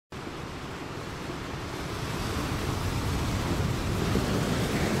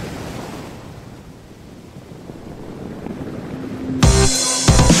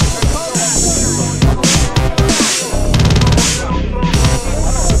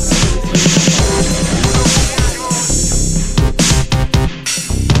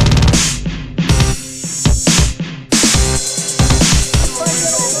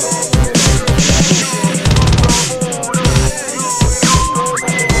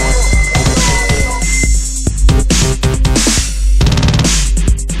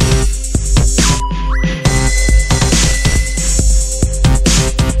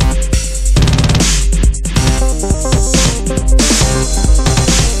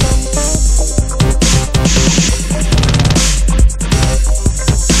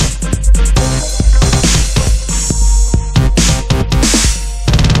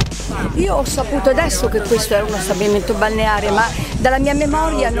saputo adesso che questo era uno stabilimento balneare, ma dalla mia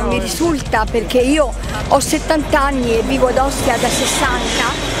memoria non mi risulta, perché io ho 70 anni e vivo ad Ostia da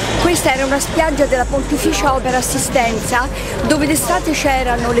 60. Questa era una spiaggia della Pontificia Opera Assistenza, dove d'estate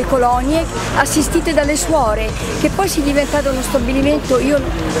c'erano le colonie assistite dalle suore, che poi si è diventato uno stabilimento. Io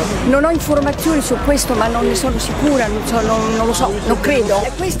non ho informazioni su questo, ma non ne sono sicura, non lo so, non credo.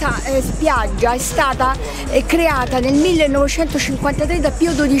 Questa spiaggia è stata creata nel 1953 da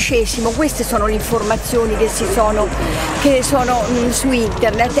Pio XII, queste sono le informazioni che sono su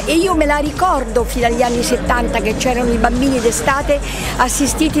internet, e io me la ricordo fino agli anni 70 che c'erano i bambini d'estate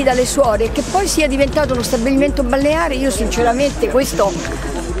assistiti dalle suore. Che poi sia diventato uno stabilimento balneare, io sinceramente questo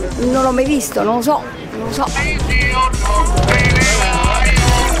non l'ho mai visto, non lo so.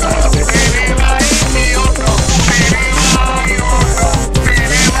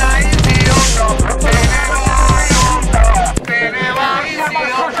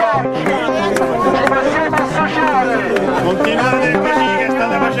 Continuate così che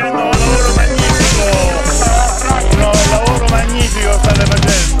state facendo un lavoro magnifico, un lavoro magnifico state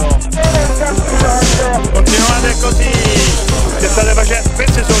facendo, continuate così che state facendo.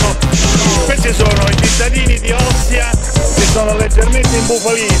 Questi sono i cittadini di Ostia che sono leggermente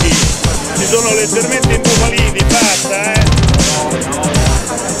imbufaliti, basta